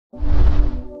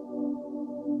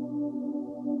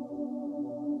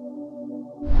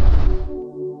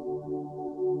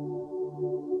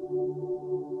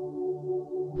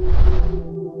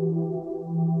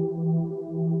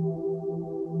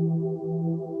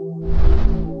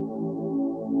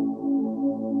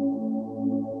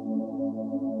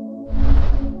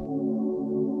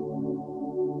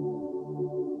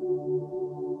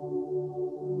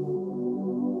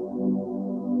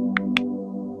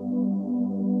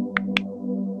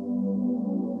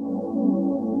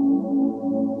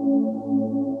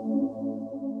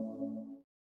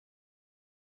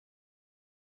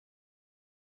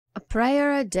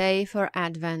Prayer a day for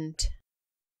Advent.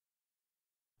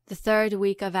 The third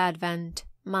week of Advent,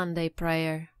 Monday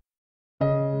prayer.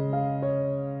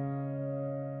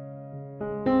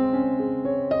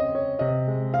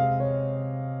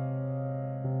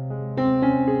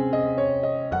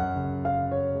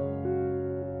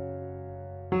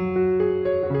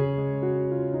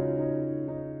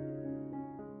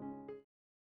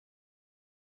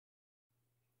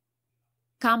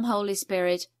 Come, Holy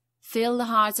Spirit, fill the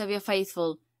hearts of your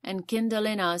faithful, and kindle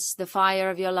in us the fire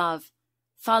of your love.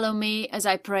 Follow me as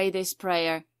I pray this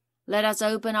prayer. Let us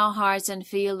open our hearts and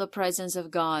feel the presence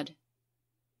of God.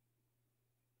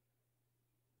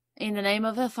 In the name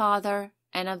of the Father,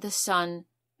 and of the Son,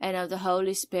 and of the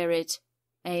Holy Spirit.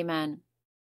 Amen.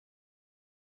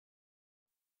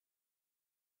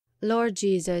 Lord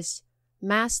Jesus,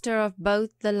 Master of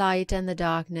both the light and the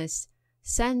darkness,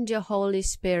 send your Holy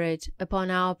Spirit upon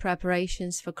our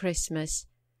preparations for Christmas.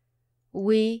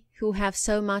 We, who have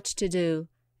so much to do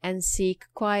and seek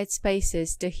quiet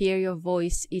spaces to hear your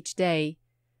voice each day,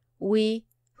 we,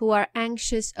 who are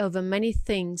anxious over many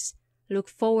things, look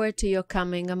forward to your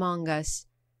coming among us.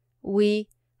 We,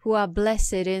 who are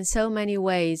blessed in so many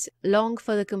ways, long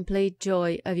for the complete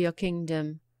joy of your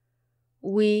kingdom.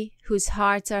 We, whose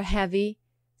hearts are heavy,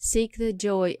 seek the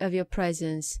joy of your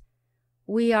presence.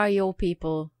 We are your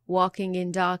people, walking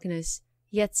in darkness,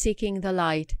 yet seeking the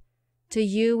light. To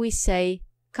you we say,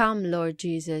 Come, Lord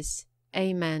Jesus.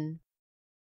 Amen.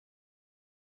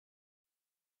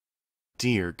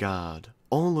 Dear God,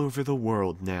 all over the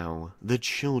world now, the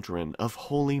children of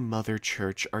Holy Mother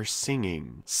Church are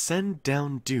singing, Send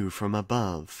down dew from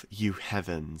above, you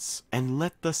heavens, and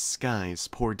let the skies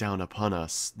pour down upon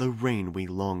us the rain we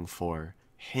long for,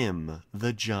 Him,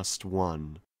 the Just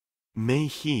One. May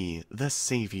He, the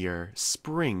Savior,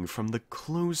 spring from the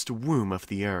closed womb of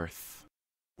the earth.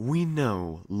 We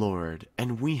know, Lord,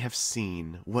 and we have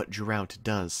seen what drought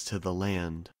does to the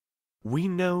land. We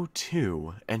know,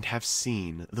 too, and have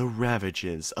seen the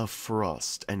ravages of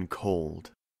frost and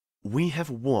cold. We have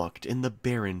walked in the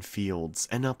barren fields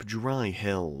and up dry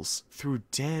hills, through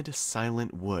dead,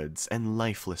 silent woods and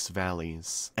lifeless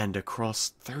valleys, and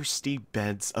across thirsty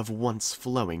beds of once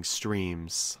flowing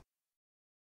streams.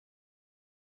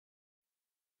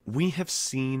 We have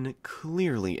seen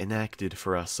clearly enacted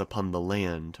for us upon the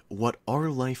land what our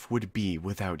life would be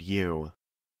without you.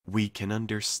 We can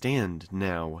understand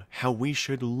now how we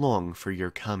should long for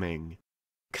your coming.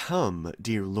 Come,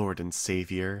 dear Lord and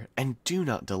Savior, and do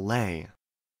not delay.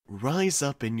 Rise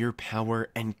up in your power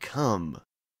and come.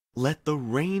 Let the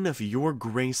rain of your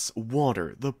grace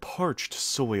water the parched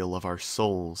soil of our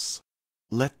souls.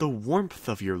 Let the warmth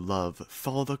of your love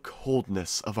thaw the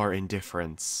coldness of our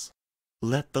indifference.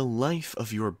 Let the life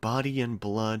of your body and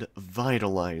blood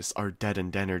vitalize our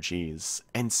deadened energies,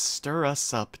 and stir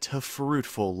us up to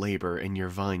fruitful labor in your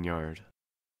vineyard.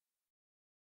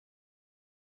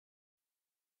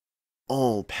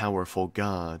 All-powerful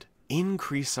God,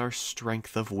 increase our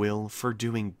strength of will for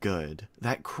doing good,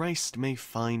 that Christ may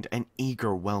find an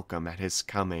eager welcome at his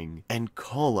coming, and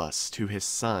call us to his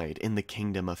side in the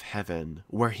kingdom of heaven,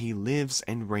 where he lives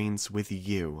and reigns with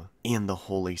you, in the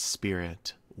Holy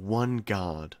Spirit, one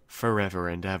God, forever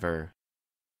and ever.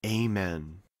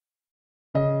 Amen.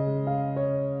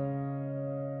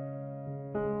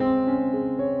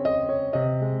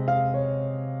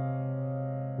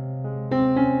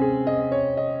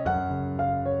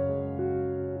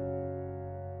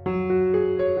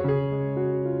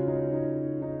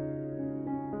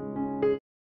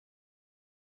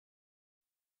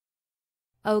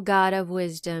 O God of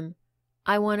wisdom,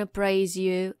 I want to praise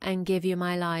you and give you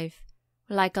my life.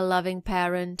 Like a loving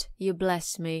parent, you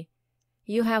bless me.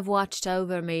 You have watched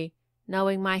over me,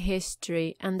 knowing my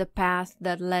history and the path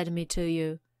that led me to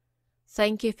you.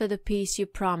 Thank you for the peace you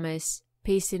promise,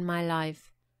 peace in my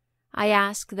life. I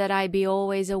ask that I be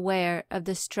always aware of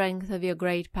the strength of your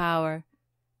great power.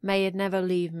 May it never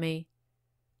leave me.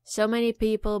 So many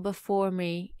people before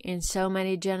me, in so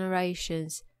many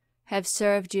generations, have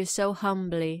served you so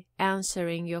humbly,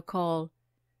 answering your call.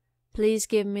 Please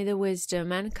give me the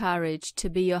wisdom and courage to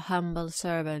be your humble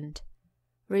servant.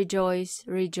 Rejoice,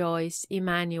 rejoice,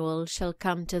 Emmanuel shall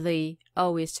come to thee,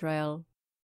 O Israel.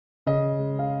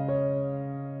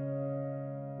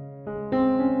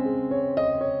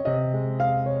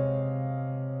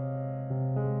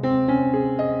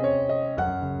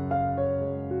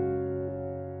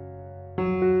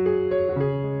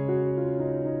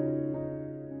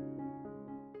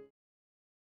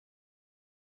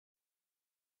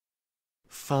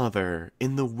 Father,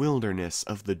 in the wilderness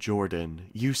of the Jordan,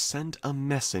 you sent a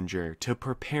messenger to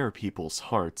prepare people's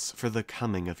hearts for the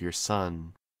coming of your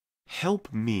Son.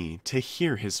 Help me to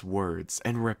hear his words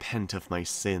and repent of my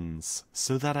sins,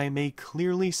 so that I may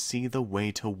clearly see the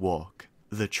way to walk,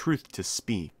 the truth to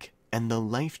speak, and the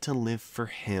life to live for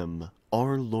him,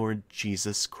 our Lord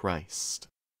Jesus Christ.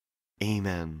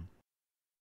 Amen.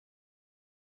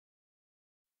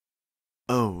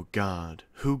 O God,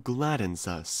 who gladdens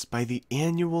us by the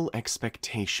annual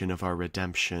expectation of our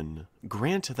redemption,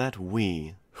 grant that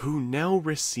we, who now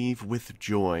receive with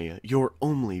joy your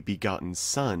only begotten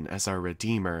Son as our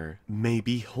Redeemer, may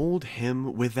behold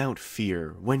him without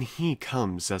fear when he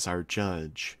comes as our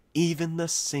Judge, even the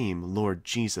same Lord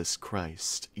Jesus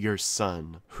Christ, your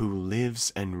Son, who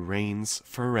lives and reigns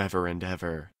forever and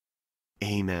ever.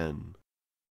 Amen.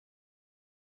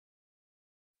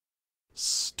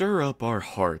 Stir up our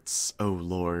hearts, O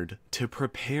Lord, to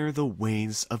prepare the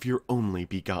ways of your only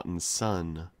begotten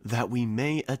Son, that we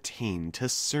may attain to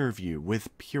serve you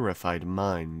with purified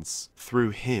minds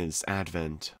through his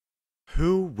advent,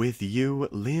 who with you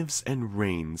lives and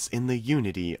reigns in the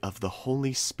unity of the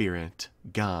Holy Spirit,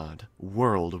 God,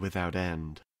 world without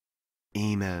end.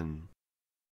 Amen.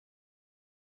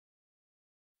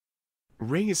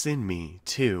 Raise in me,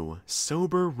 too,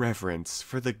 sober reverence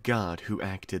for the God who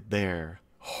acted there,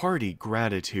 hearty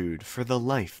gratitude for the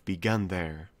life begun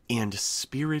there, and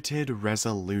spirited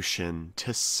resolution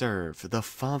to serve the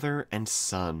Father and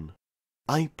Son.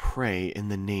 I pray in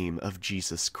the name of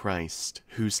Jesus Christ,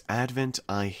 whose advent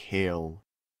I hail.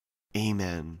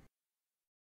 Amen.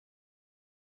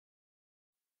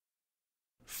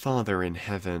 Father in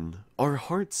heaven, our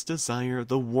hearts desire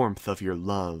the warmth of your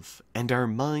love, and our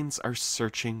minds are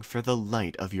searching for the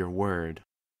light of your word.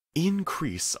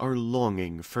 Increase our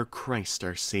longing for Christ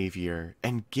our Savior,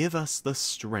 and give us the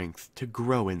strength to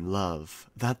grow in love,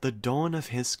 that the dawn of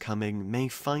his coming may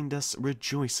find us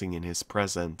rejoicing in his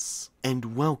presence,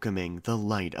 and welcoming the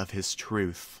light of his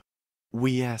truth.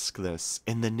 We ask this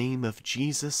in the name of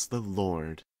Jesus the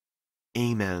Lord.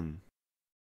 Amen.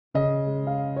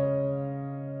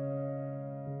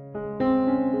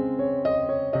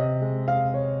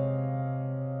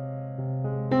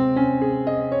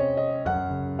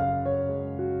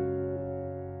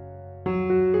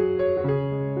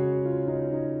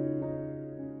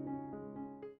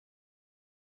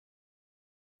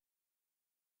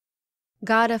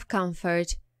 God of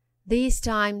comfort, these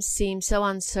times seem so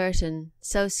uncertain,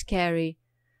 so scary.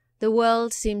 The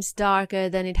world seems darker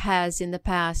than it has in the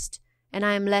past, and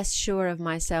I am less sure of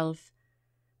myself.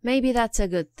 Maybe that's a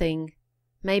good thing.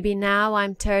 Maybe now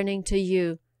I'm turning to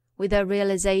you with a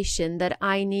realization that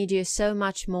I need you so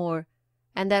much more,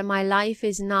 and that my life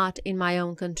is not in my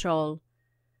own control.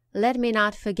 Let me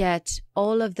not forget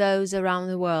all of those around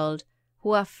the world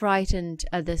who are frightened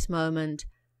at this moment.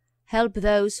 Help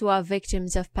those who are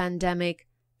victims of pandemic,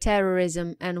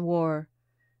 terrorism, and war.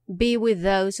 Be with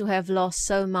those who have lost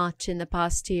so much in the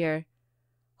past year.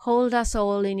 Hold us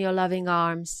all in your loving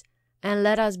arms, and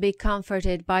let us be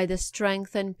comforted by the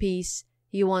strength and peace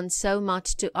you want so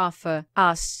much to offer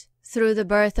us through the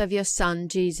birth of your Son,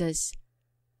 Jesus.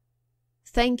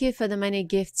 Thank you for the many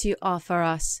gifts you offer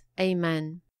us.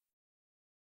 Amen.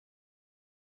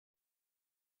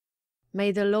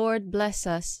 May the Lord bless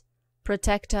us,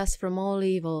 protect us from all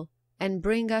evil, and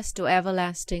bring us to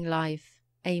everlasting life.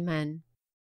 Amen.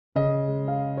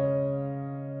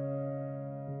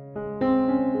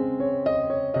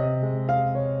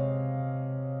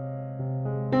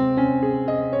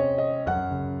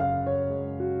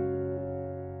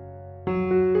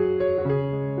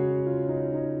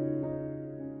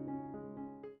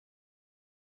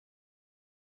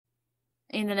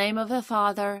 In the name of the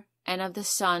Father, and of the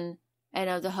Son, and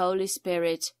of the Holy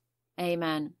Spirit.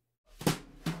 Amen.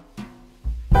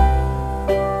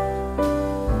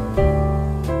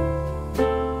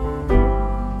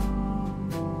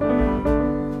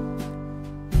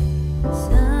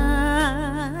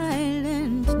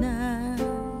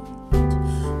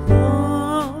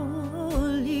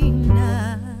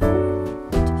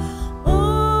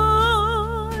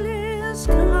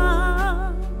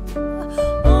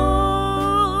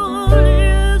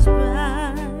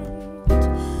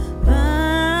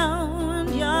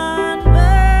 Round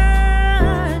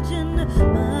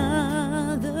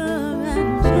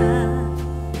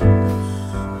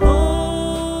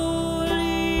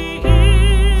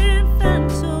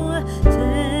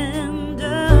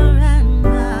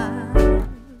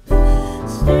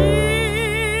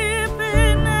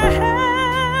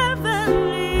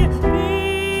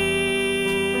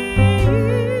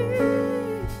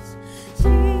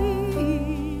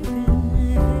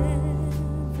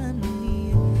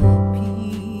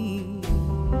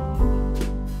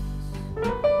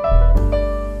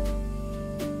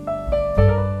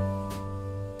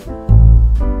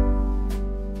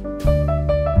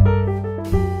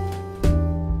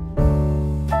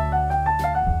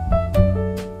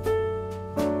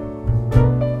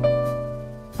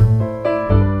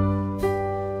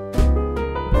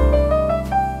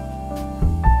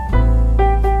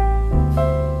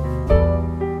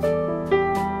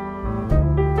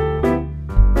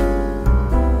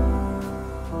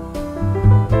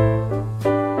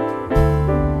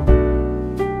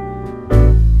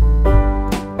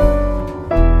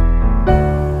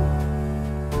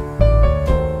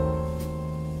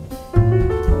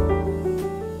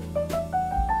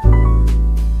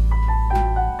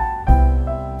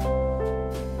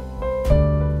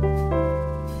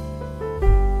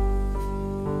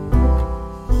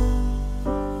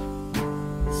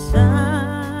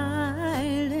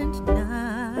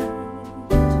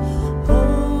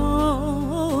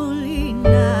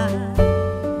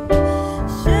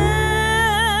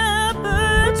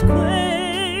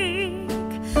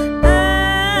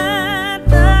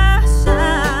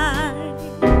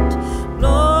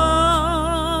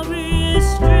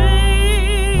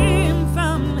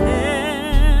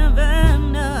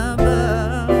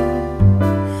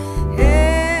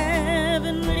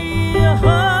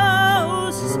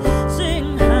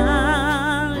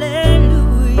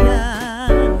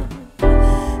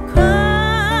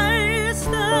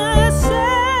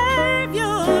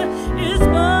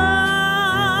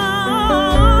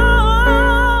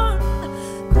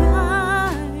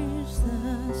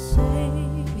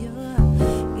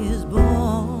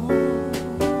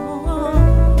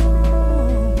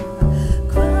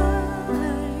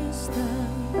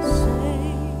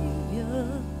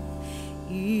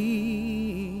He